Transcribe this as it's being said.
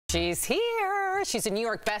She's here. She's a New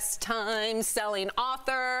York best-selling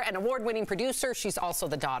author and award-winning producer. She's also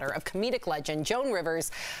the daughter of comedic legend Joan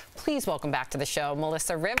Rivers. Please welcome back to the show,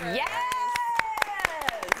 Melissa Rivers. Yes!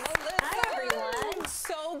 Melissa, hi, everyone.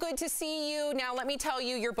 So good to see you. Now, let me tell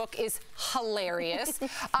you, your book is hilarious.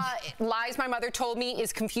 Lies My Mother Told Me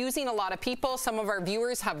is confusing a lot of people. Some of our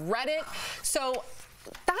viewers have read it. So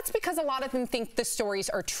that's because a lot of them think the stories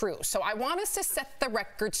are true. So I want us to set the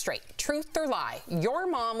record straight. Truth or lie? Your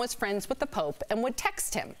mom was friends with the Pope and would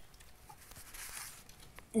text him.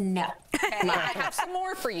 No. Okay, I have some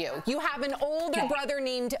more for you. You have an older brother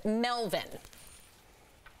named Melvin.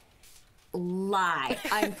 Lie.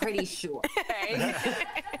 I'm pretty sure. Okay.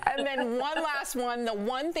 And then one last one. The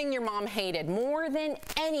one thing your mom hated more than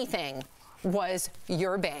anything was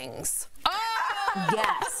your bangs. Oh!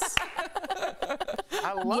 Yes.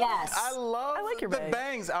 I love the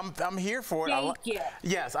bangs. I'm here for it. Thank you.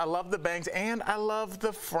 Yes, I love the bangs and I love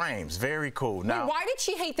the frames. Very cool. Now, why did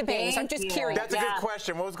she hate the bangs? I'm just curious. That's a good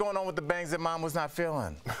question. What was going on with the bangs that Mom was not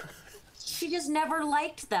feeling? She just never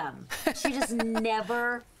liked them. She just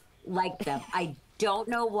never liked them. I don't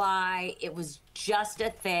know why. It was just a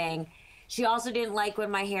thing. She also didn't like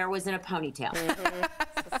when my hair was in a ponytail.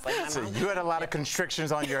 Mm-hmm. So you had a lot of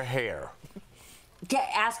constrictions on your hair.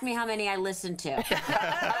 Ask me how many I listened to.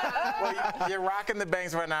 Well, you're rocking the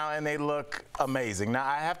bangs right now, and they look amazing. Now,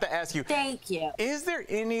 I have to ask you. Thank you. Is there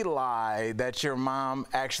any lie that your mom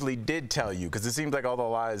actually did tell you? Because it seems like all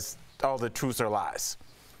the truths are lies.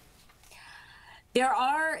 There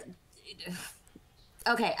are.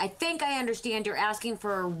 Okay, I think I understand you're asking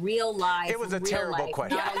for a real lie. It was a terrible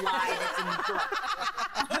question. Not a lie that's in the book.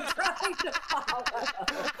 I'm trying to follow.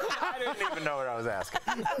 I didn't even know what I was asking.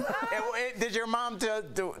 Did your mom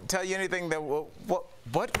tell you anything that,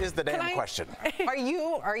 what is the damn question? Are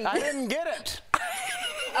you? I didn't get it.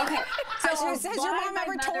 Okay, so has your mom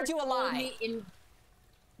ever told you a lie?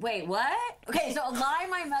 Wait, what? Okay, so a lie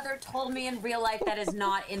my mother told me in real life that is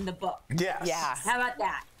not in the book. Yes. Yeah. How about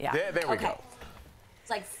that? Yeah. There we go. It's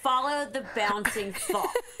like follow the bouncing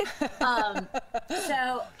ball.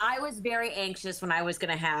 So I was very anxious when I was going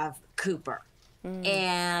to have Cooper.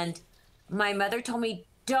 And my mother told me,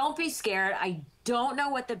 don't be scared. I don't know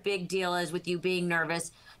what the big deal is with you being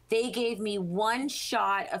nervous. They gave me one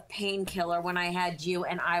shot of painkiller when I had you,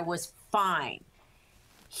 and I was fine.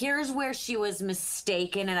 Here's where she was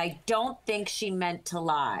mistaken, and I don't think she meant to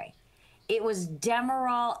lie. It was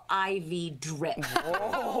Demerol IV drip.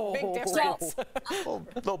 Oh, big difference. So,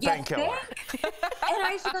 little painkiller. And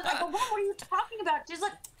I go, Mom, what are you talking about? She's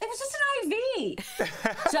like, it was just an IV.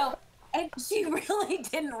 So, and she really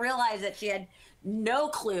didn't realize that she had no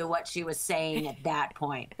clue what she was saying at that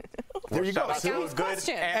point. There you go. It was good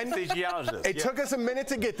anesthesiologist. It took us a minute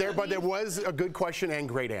to get there, but there was a good question and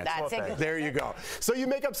great answer. That's it. There you go. So you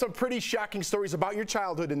make up some pretty shocking stories about your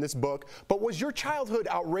childhood in this book, but was your childhood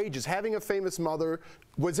outrageous? Having a famous mother,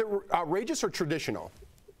 was it outrageous or traditional?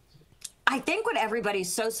 I think what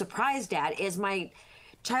everybody's so surprised at is my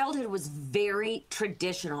childhood was very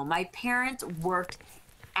traditional. My parents worked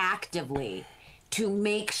actively to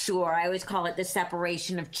make sure, I always call it the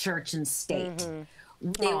separation of church and state.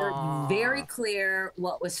 They were very clear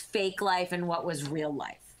what was fake life and what was real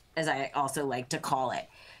life, as I also like to call it.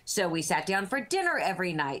 So we sat down for dinner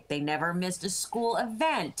every night. They never missed a school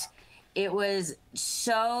event. It was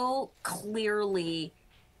so clearly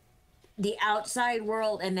the outside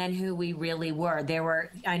world and then who we really were. There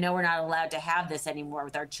were, I know we're not allowed to have this anymore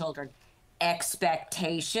with our children,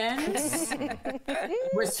 expectations,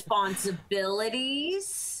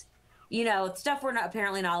 responsibilities, you know, stuff we're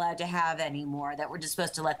apparently not allowed to have anymore, that we're just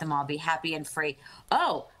supposed to let them all be happy and free.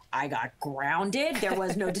 Oh, I got grounded. There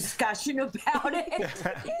was no discussion about it.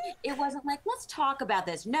 It wasn't like, let's talk about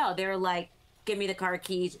this. No, they're like, give me the car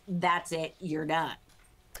keys. That's it. You're done.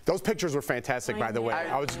 Those pictures were fantastic, by the way.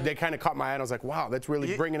 They kind of caught my eye, and I was like, wow, that's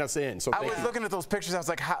really bringing us in. So I was looking at those pictures, I was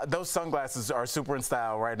like, those sunglasses are super in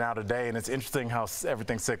style right now today, and it's interesting how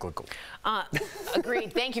everything's cyclical.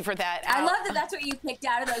 Agreed. Thank you for that. I love that that's what you picked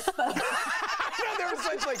out of those photos. Yeah, there were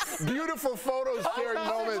such like beautiful photos, sharing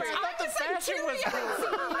moments.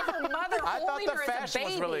 I thought the fashion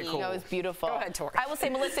was really cool. It was beautiful. Go ahead, Tori. I will say,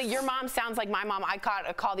 Melissa, your mom sounds like my mom. I caught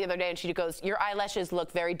a call the other day, and she goes, your eyelashes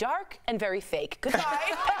look very dark and very fake.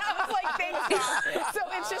 Goodbye. I was like, thanks, Mom. So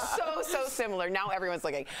it's just so similar. Now everyone's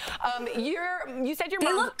looking. You said your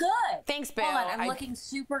mom. They look good. Thanks, Bill. Hold on, I'm looking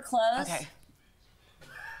super close. Okay.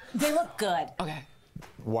 They look good. Okay.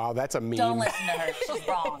 Wow, that's a meme. Don't listen to her. She's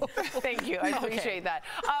wrong. Thank you. I appreciate that.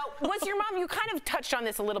 Was your mom, you kind of touched on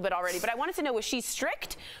this a little bit already, but I wanted to know, was she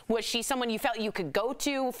strict? Was she someone you felt you could go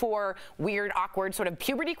to for weird, awkward sort of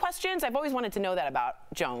puberty questions? I've always wanted to know that about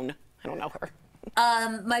Joan. I don't know her.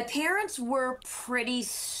 My parents were pretty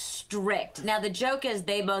strict. Now, the joke is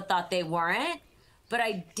they both thought they weren't, but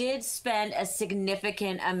I did spend a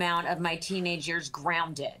significant amount of my teenage years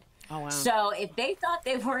grounded. Oh, wow. So if they thought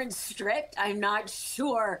they weren't strict, I'm not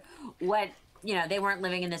sure what, they weren't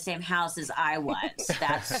living in the same house as I was.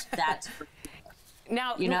 That's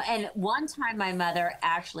Now, and one time my mother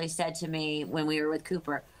actually said to me when we were with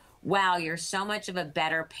Cooper, wow, you're so much of a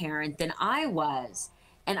better parent than I was.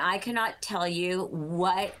 And I cannot tell you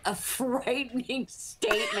what a frightening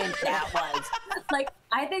statement that was. Like,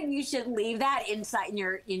 I think you should leave that inside in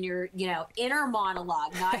your inner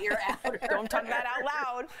monologue, not your outer. Don't talk that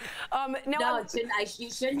out loud. No,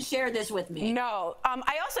 you shouldn't share this with me. No.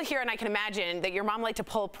 I also hear, and I can imagine, that your mom liked to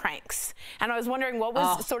pull pranks. And I was wondering, what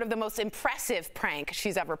was sort of the most impressive prank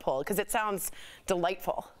she's ever pulled? Because it sounds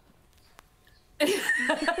delightful.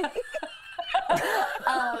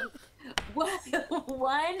 One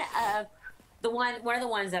of the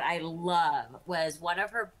ones that I love was one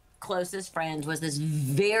of her closest friends was this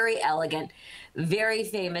very elegant, very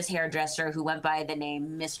famous hairdresser who went by the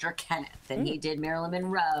name Mr. Kenneth, and he did Marilyn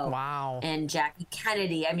Monroe, wow, and Jackie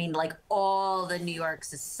Kennedy. I mean, like all the New York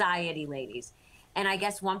society ladies. And I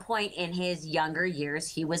guess one point in his younger years,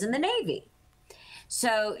 he was in the Navy.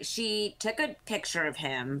 So she took a picture of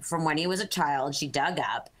him from when he was a child. She dug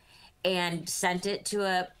up and sent it to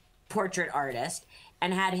a portrait artist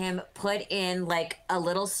and had him put in like a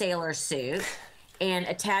little sailor suit and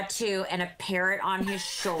a tattoo and a parrot on his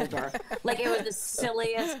shoulder. Like, it was the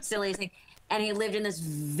silliest thing. And he lived in this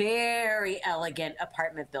very elegant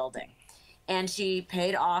apartment building. And she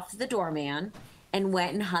paid off the doorman and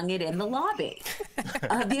went and hung it in the lobby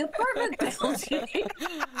of the apartment building.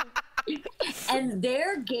 And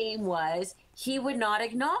their game was he would not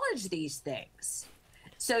acknowledge these things.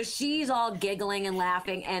 So she's all giggling and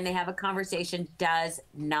laughing, and they have a conversation, does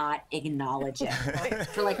not acknowledge it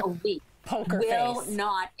for like a week. Will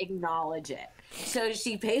not acknowledge it. So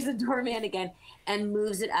she pays the doorman again and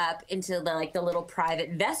moves it up into the little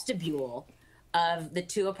private vestibule of the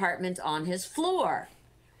two apartments on his floor.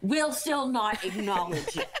 Will still not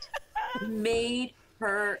acknowledge it. Made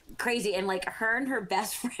her crazy. And like her and her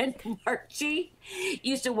best friend Margie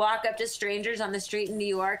used to walk up to strangers on the street in New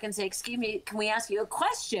York and say, "Excuse me, can we ask you a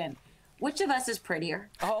question? Which of us is prettier?"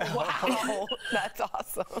 Oh, wow. That's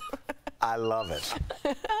awesome. I love it.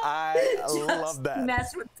 I love that.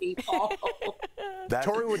 Mess with people.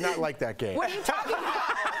 Tori would not like that game. What are you talking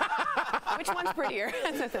about? Which one's prettier?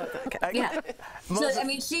 Okay. Yeah. So, I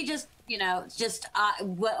mean, she just,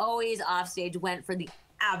 always off stage went for the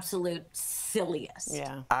absolute silliest.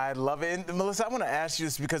 Yeah. I love it. And Melissa, I want to ask you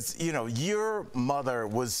this because, your mother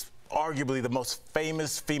was arguably the most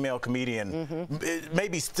famous female comedian,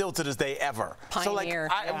 maybe still to this day ever. Pioneer.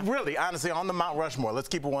 So really, honestly, on the Mount Rushmore, let's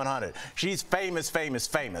keep it 100. She's famous, famous,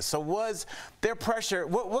 famous. So was there pressure?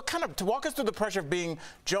 What kind of, to walk us through the pressure of being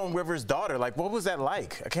Joan Rivers' daughter, like what was that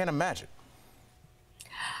like? I can't imagine.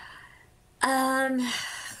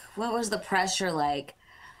 What was the pressure like?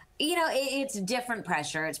 It's different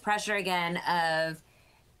pressure. It's pressure again of,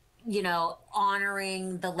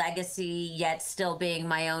 honoring the legacy, yet still being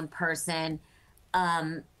my own person,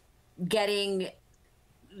 getting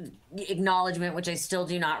acknowledgement, which I still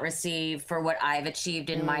do not receive for what I've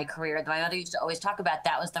achieved in my career. My mother used to always talk about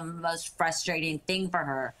that was the most frustrating thing for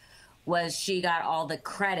her, was she got all the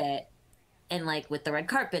credit and like with the red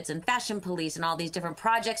carpets and Fashion Police and all these different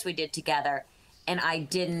projects we did together. And I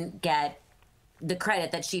didn't get the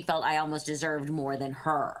credit that she felt I almost deserved more than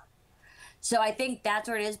her. So I think that's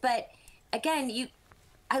where it is. But again,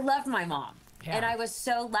 I loved my mom. Yeah. And I was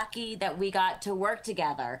so lucky that we got to work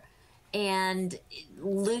together. And,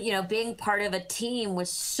 being part of a team was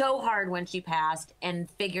so hard when she passed, and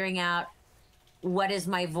figuring out what is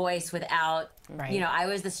my voice without, I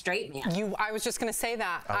was the straight man. I was just going to say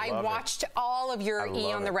that. I watched all of your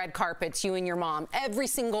E on the red carpets, you and your mom, every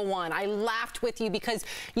single one. I laughed with you because,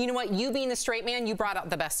 you know what, you being the straight man, you brought out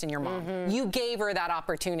the best in your mom. You gave her that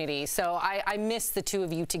opportunity. So I miss the two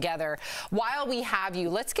of you together. While we have you,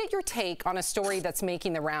 let's get your take on a story that's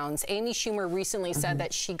making the rounds. Amy Schumer recently said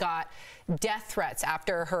that she got death threats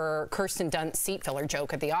after her Kirsten Dunst seat filler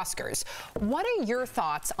joke at the Oscars. What are your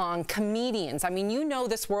thoughts on comedians? I mean, you know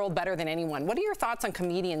this world better than anyone. What are your thoughts on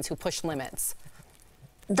comedians who push limits?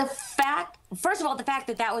 First of all, the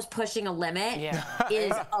fact that was pushing a limit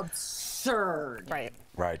is absurd. absurd. Right.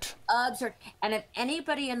 Right. Absurd. And if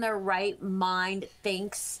anybody in their right mind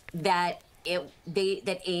thinks that it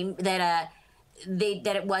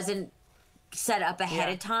wasn't set up ahead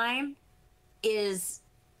of time, is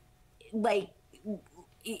like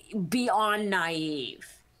beyond naive.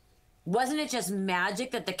 Wasn't it just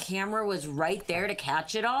magic that the camera was right there to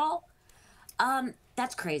catch it all?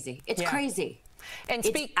 That's crazy. It's crazy. And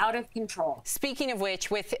it's out of control. Speaking of which,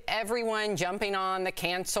 with everyone jumping on the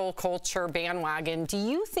cancel culture bandwagon, do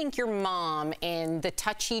you think your mom in the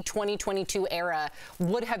touchy 2022 era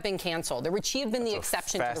would have been canceled, or would she have been the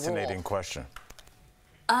exception to the rule? Fascinating question.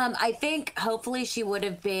 I think hopefully she would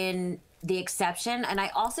have been the exception. And I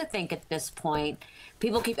also think at this point,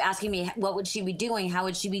 people keep asking me, what would she be doing? How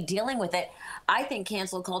would she be dealing with it? I think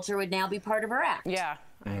cancel culture would now be part of her act. Yeah,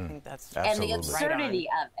 I think that's and the absurdity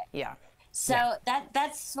of it. Yeah. So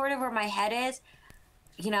that's sort of where my head is.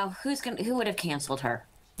 You know, who would have canceled her?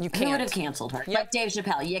 You can't. Who would have canceled her? Yep. Like Dave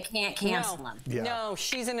Chappelle, you can't cancel him. Yeah. No,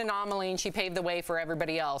 she's an anomaly and she paved the way for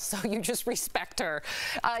everybody else. So you just respect her.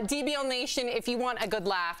 DBL Nation, if you want a good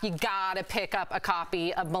laugh, you gotta pick up a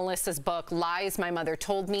copy of Melissa's book, Lies My Mother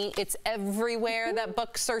Told Me. It's everywhere that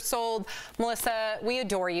books are sold. Melissa, we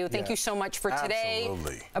adore you. Thank you so much for today.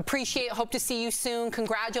 Absolutely. Hope to see you soon.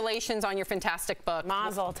 Congratulations on your fantastic book.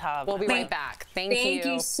 Mazel tov. We'll be right back. Thank you. Thank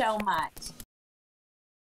you so much.